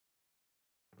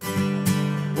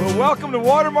Well, welcome to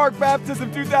Watermark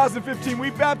Baptism 2015. We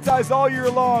baptize all year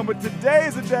long, but today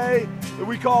is a day that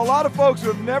we call a lot of folks who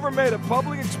have never made a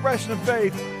public expression of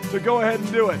faith to go ahead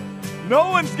and do it. No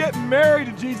one's getting married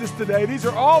to Jesus today. These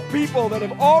are all people that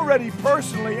have already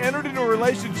personally entered into a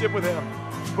relationship with Him.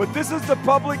 But this is the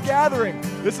public gathering.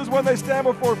 This is when they stand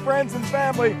before friends and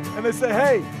family and they say,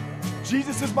 hey,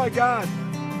 Jesus is my God.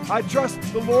 I trust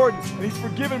the Lord and He's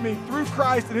forgiven me through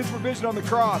Christ and His provision on the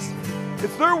cross.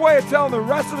 It's their way of telling the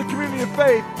rest of the community of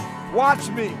faith, watch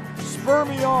me, spur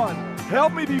me on,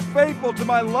 help me be faithful to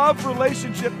my love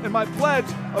relationship and my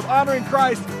pledge of honoring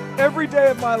Christ every day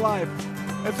of my life.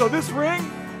 And so this ring,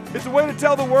 it's a way to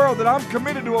tell the world that I'm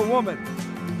committed to a woman.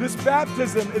 This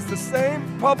baptism is the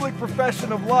same public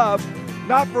profession of love,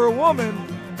 not for a woman,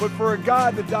 but for a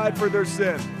God that died for their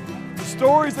sin. The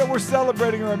stories that we're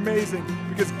celebrating are amazing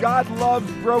because God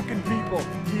loves broken people.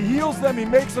 He heals them, He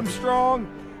makes them strong,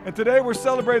 and today we're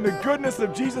celebrating the goodness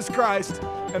of Jesus Christ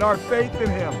and our faith in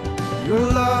Him. Your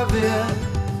love is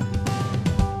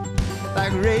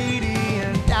like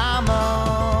radiant diamond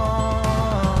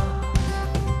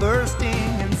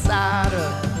bursting inside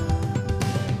us.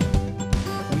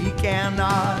 We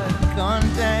cannot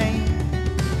contain.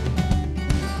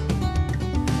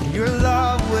 Your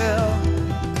love will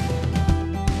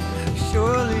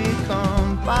surely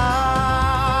combine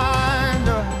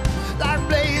like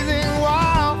blazing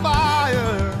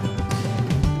wildfire,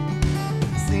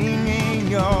 singing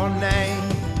your name.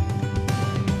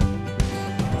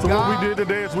 So what we did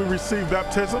today is we received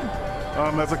baptism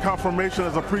as a confirmation,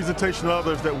 as a presentation to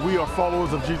others that we are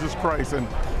followers of Jesus Christ. And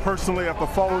personally, after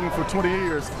following Him for 20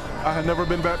 years, I had never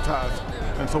been baptized.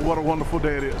 And so what a wonderful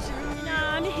day it is.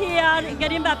 I'm here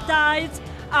getting baptized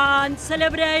and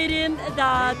celebrating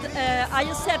that I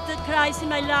accepted Christ in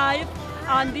my life,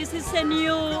 and this is a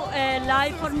new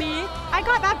life for me. I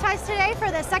got baptized today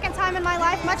for the second time in my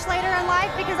life, much later in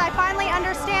life, because I finally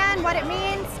understand what it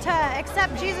means to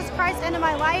accept Jesus Christ into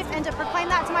my life and to proclaim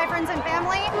that to my friends and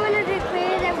family. I want to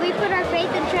declare that we put our faith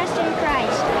and trust in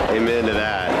Christ. Amen to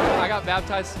that. I got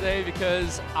baptized today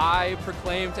because I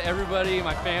proclaim to everybody,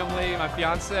 my family, my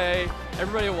fiance,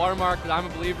 everybody at Watermark, that I'm a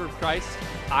believer of Christ.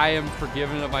 I am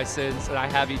forgiven of my sins and I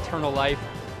have eternal life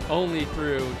only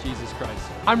through Jesus Christ.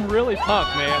 I'm really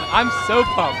pumped, man. I'm so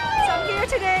pumped. So I'm here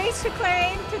today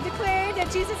to declare that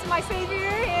Jesus is my Savior,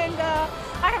 and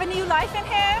I have a new life in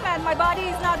Him, and my body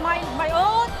is not my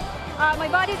own. My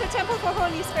body is a temple for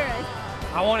Holy Spirit.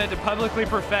 I wanted to publicly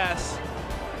profess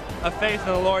a faith in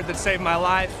the Lord that saved my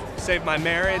life, saved my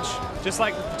marriage. Just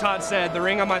like Todd said, the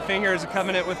ring on my finger is a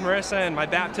covenant with Marissa, and my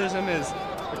baptism is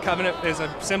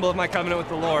a symbol of my covenant with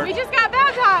the Lord. We just got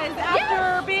baptized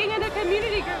after being in a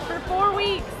community group for 4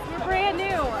 weeks. We're brand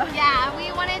new. Yeah,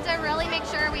 we wanted to really make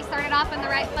sure we started off on the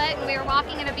right foot and we were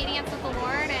walking in obedience with the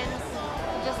Lord, and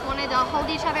just wanted to hold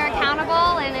each other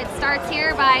accountable, and it starts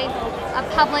here by a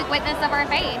public witness of our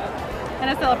faith. And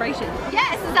a celebration.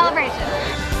 Yes, a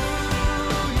celebration.